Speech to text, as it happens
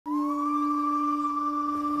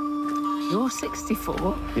You're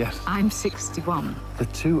 64. Yes. I'm 61. The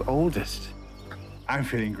two oldest. I'm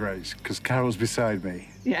feeling great, because Carol's beside me.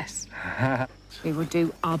 Yes. We will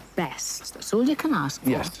do our best. That's all you can ask for.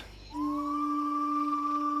 Yes.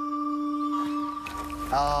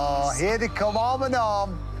 Oh, here they come, arm in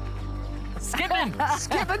arm. Skipping!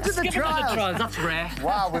 Skipping to the Skipping trial. to the trial, that's rare.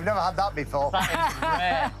 Wow, we've never had that before. That is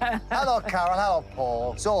rare. Hello, Carol. Hello,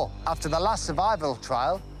 Paul. So, after the last survival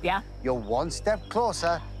trial, Yeah? you're one step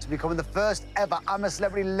closer to becoming the first ever I'm a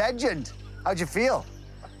Celebrity legend. How'd you feel?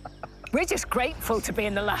 We're just grateful to be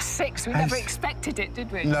in the last 6. We never expected it,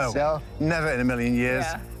 did we? No, So? never in a million years.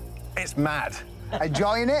 Yeah. It's mad.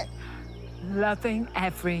 Enjoying it? Loving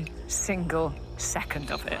every single second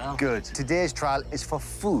of it. Good. Today's trial is for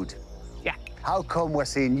food. Yeah. How come we're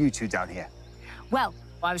seeing you two down here? Well,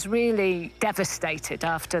 I was really devastated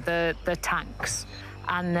after the tanks,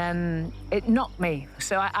 and it knocked me.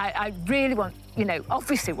 So I really want, you know,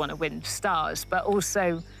 obviously want to win stars, but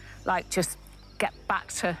also, like, just get back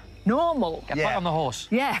to normal. Get back on the horse.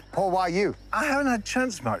 Yeah. Paul, why you? I haven't had a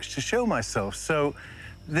chance much to show myself, so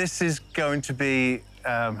this is going to be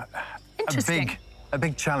Interesting. a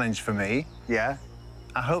big challenge for me. Yeah.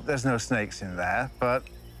 I hope there's no snakes in there, but,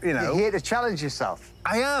 you know... You're here to challenge yourself.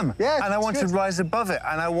 I am. Yeah, and I it's want good. to rise above it,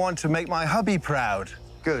 and I want to make my hubby proud.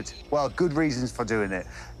 Good. Well, good reasons for doing it.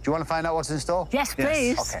 Do you want to find out what's in store? Yes, Yes.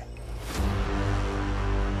 please. Okay.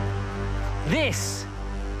 This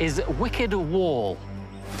is Wicked Wall.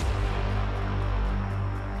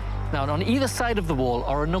 Now, on either side of the wall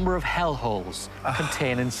are a number of hell holes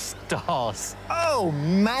containing stars. Oh,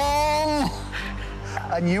 man!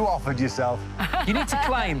 And you offered yourself. You need to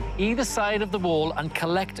climb either side of the wall and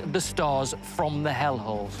collect the stars from the hell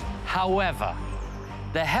holes. However,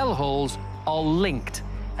 the hell holes are linked,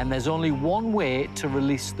 and there's only one way to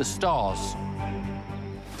release the stars.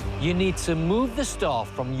 You need to move the star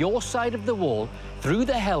from your side of the wall through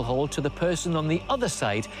the hellhole to the person on the other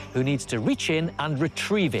side who needs to reach in and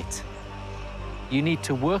retrieve it. You need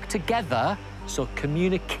to work together, so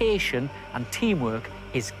communication and teamwork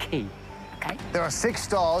is key. Okay. There are 6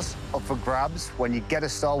 stars up for grabs. When you get a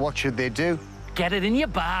star, what should they do? Get it in your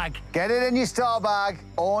bag. Get it in your star bag.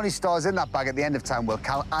 Only stars in that bag at the end of time will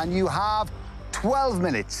count, and you have 12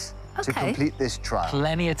 minutes to Okay. complete this trial.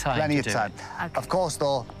 Plenty of time Plenty to of do time. it. Okay. Of course,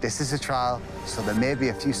 though, this is a trial, so there may be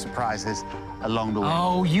a few surprises along the way.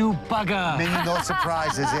 Oh, you bugger. Many no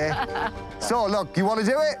surprises, eh? So, look, you want to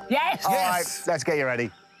do it? Yes. All Yes. right, let's get you ready.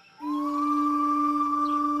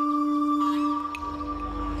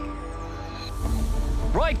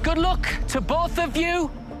 Right, good luck to both of you.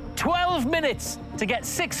 12 minutes to get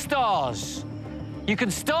 6 stars. You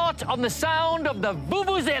can start on the sound of the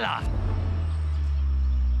vuvuzela.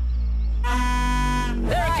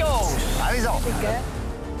 There it goes. And he's off. Good.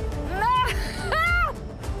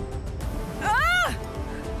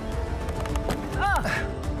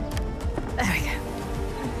 There we go.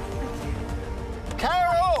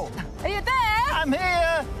 Carol! Are you there? I'm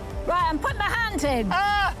here! Right, I'm putting my hand in.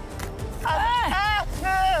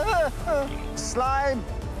 Slime,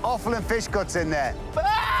 offal and fish guts in there.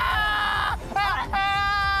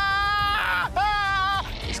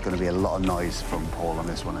 It's going to be a lot of noise from Paul on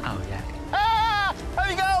this one. Oh, yeah. Have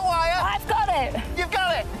you got a wire? I've got it. You've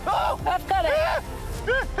got it! Oh. I've got it.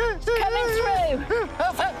 It's coming through.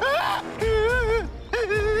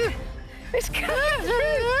 It's coming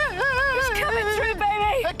through. It's coming through,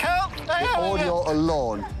 baby. I can't. The audio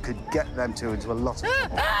alone could get them two into a lot of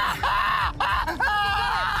trouble.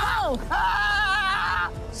 Oh.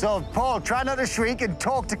 So, Paul, try not to shriek and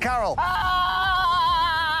talk to Carol.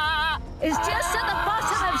 It's just at the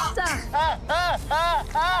bottom of stuff.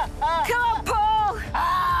 Come on, Paul.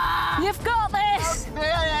 You've got this.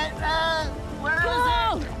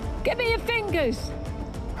 Paul, give me your fingers.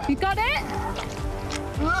 You got it?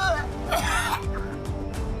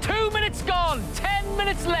 2 minutes gone. 10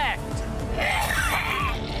 minutes left.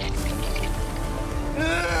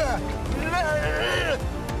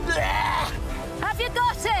 Have you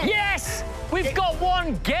got it? Yes, we've got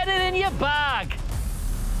one. Get it in your bag.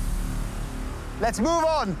 Let's move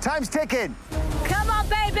on. Time's ticking. Come on,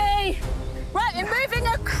 baby. Right, we're moving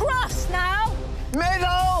across now.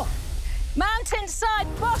 Middle. Mountainside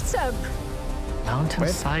bottom.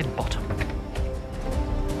 Mountainside bottom.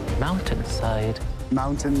 Mountainside.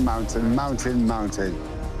 Mountain, mountain, mountain, mountain.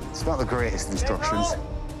 It's not the greatest instructions.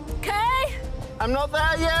 Okay. I'm not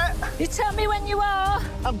there yet. You tell me when you are.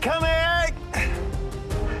 I'm coming.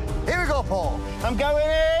 Here we go, Paul. I'm going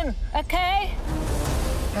in. Okay.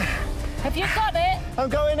 Have you got it? I'm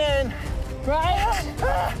going in. Right.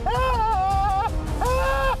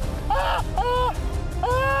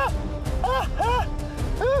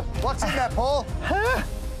 What's What's in there, Paul?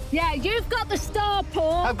 Yeah, you've got the star,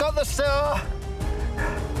 Paul. I've got the star.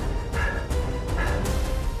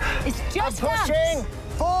 It's just I'm pushing. ants.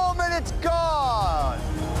 4 minutes gone.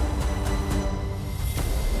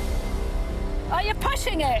 Are you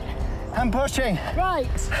pushing it? I'm pushing. Right.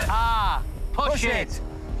 Ah, push it.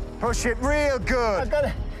 Push it real good. I've got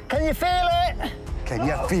it. Can you feel it? Can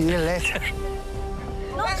you feel it?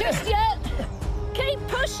 Not just yet. Keep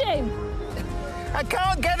pushing. I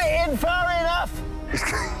can't get it in far enough.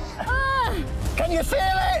 Ah, Can you feel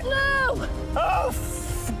it? no. Oh,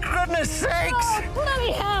 for goodness sakes. Oh,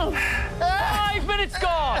 bloody hell. 5 minutes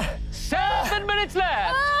gone. 7 minutes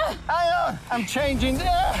left. Ah, Hang on. I'm changing.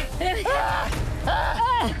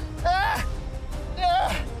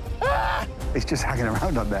 He's just hanging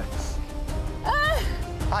around on there. ah.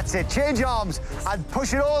 That's it. Change arms and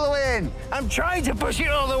push it all the way in. I'm trying to push it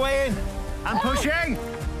all the way in. I'm pushing.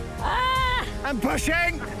 Ah, I'm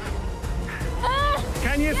pushing. ah.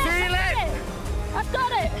 Can you Yes, feel it? I've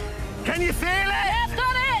got it. Can you feel it? I've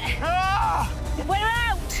got it. Oh! We're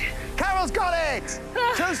out. Carol's got it.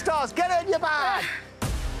 2 stars. Get it in your bag.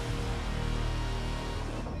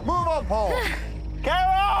 Move on, Paul.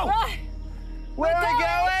 Carol! Right. Where are we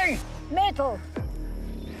going? Middle.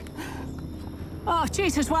 Oh,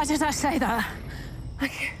 Jesus, why did I say that?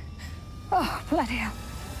 Okay. Oh, bloody hell.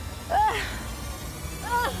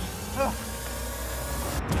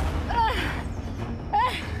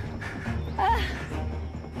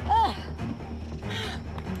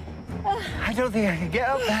 I don't think I can get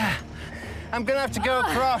up there. I'm gonna have to go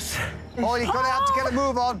across. Oh, you're gonna have to get a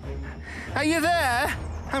move on. Are you there?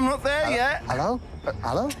 I'm not there yet. Hello?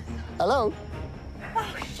 Hello? Hello?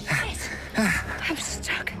 Oh, shit. I'm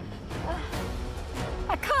stuck.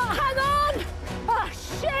 I can't hang on. Oh,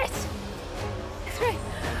 shit. 3.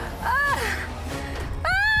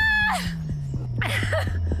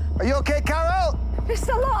 Are you okay, Carol? It's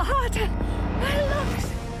a lot harder. My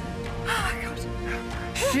lungs. Oh, my God.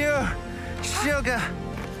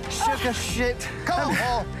 Sugar shit. Come on,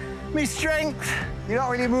 Paul. Me strength. You're not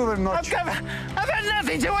really moving much. I've had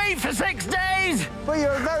nothing to eat for 6 days. But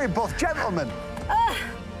you're a very buff gentleman.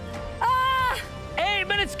 8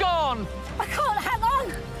 minutes gone. I can't hang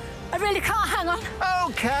on. I really can't hang on.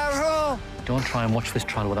 Oh, Carol. Don't try and watch this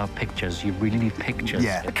trial without pictures. You really need pictures.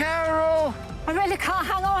 Yeah. Carol. I really can't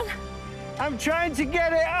hang on. I'm trying to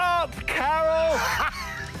get it up, Carol.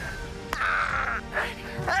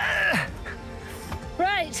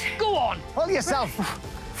 Right. Go on. Pull yourself.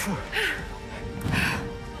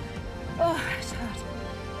 Oh, it's hard.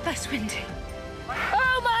 That's windy.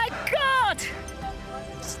 Oh, my God.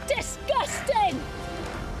 It's disgusting.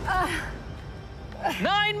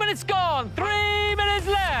 9 minutes gone. 3 minutes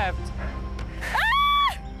left.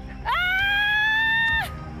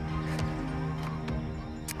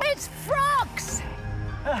 It's frogs.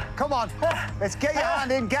 Come on. Let's get your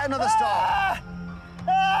hand in. Get another star.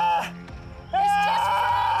 It's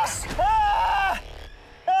just frogs.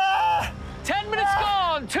 10 minutes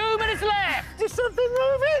gone. 2 minutes left. Is something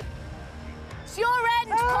moving? It's your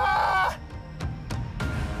end, Paul.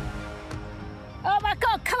 Oh, my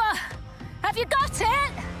God, come on. Have you got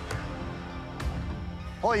it?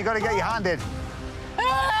 Paul, you got to get your hand in.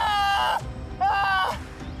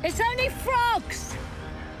 It's only frogs.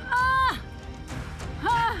 Oh,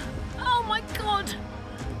 my God.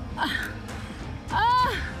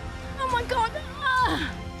 Oh, my God.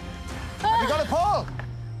 You got it, Paul?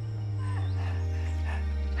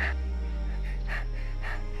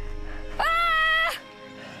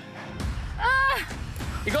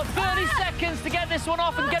 You got 30 seconds to get this one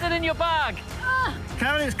off and get it in your bag.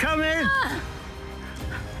 Carol, it's coming.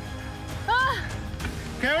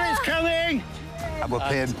 Carol, it's coming. We're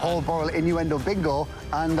playing Paul Burrell innuendo bingo,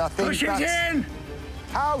 and I think Push it that's in.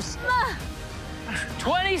 house.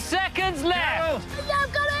 20 seconds left. Carol, Yeah,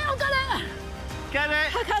 I've got it. I've got it. get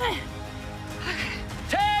it. I got it.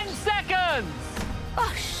 10 seconds.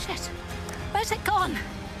 Oh, shit. Where's it gone?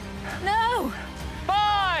 No.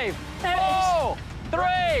 5, There it 4,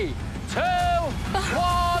 3, 2,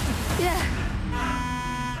 1. Yeah.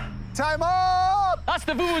 Time up. That's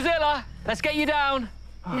the Vuvuzela. Let's get you down.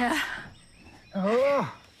 Yeah. Oh.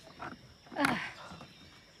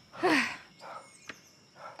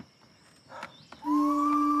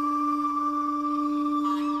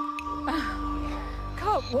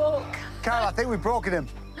 Can't walk. Carol, I think we've broken him.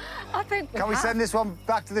 I think Can we have. send this one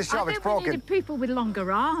back to the shop? I It's think we broken. needed people with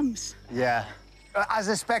longer arms. Yeah. As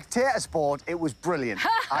a spectator sport, it was brilliant,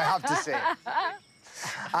 I have to say.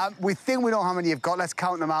 We think we know how many you've got. Let's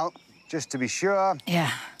count them out, just to be sure.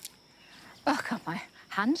 Yeah. Oh, God, my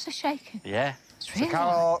hands are shaking. Yeah. It's really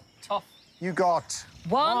Carol, Tough. you got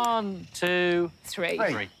 1, 1, 2, 3.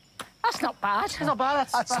 3. That's not bad. That's not bad.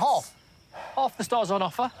 That's half. Half the stars on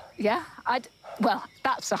offer. Yeah, well,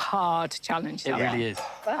 that's a hard challenge. It that. really is.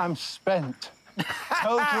 I'm spent.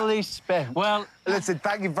 Totally spent. Well, Listen,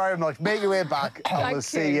 thank you very much. Make your way back, and we'll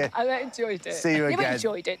see you. I enjoyed it. See you You again.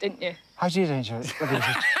 enjoyed it, didn't you? How did you enjoy it?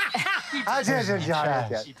 I did enjoy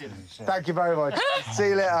it. Thank you very much. See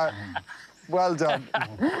you later. Well done.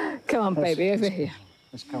 Come on, baby, over here.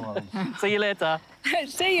 Let's go on. see you later.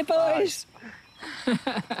 See you, boys.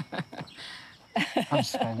 I'm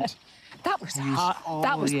spent. That was hard.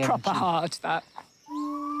 That was the proper energy. hard, that.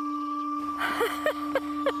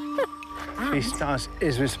 3 stars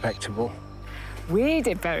is respectable. We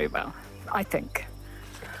did very well, I think.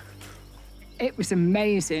 It was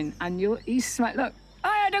amazing, and you smelled. Look,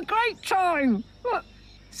 I had a great time. Look,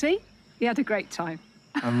 see, he had a great time.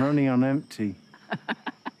 I'm running on empty.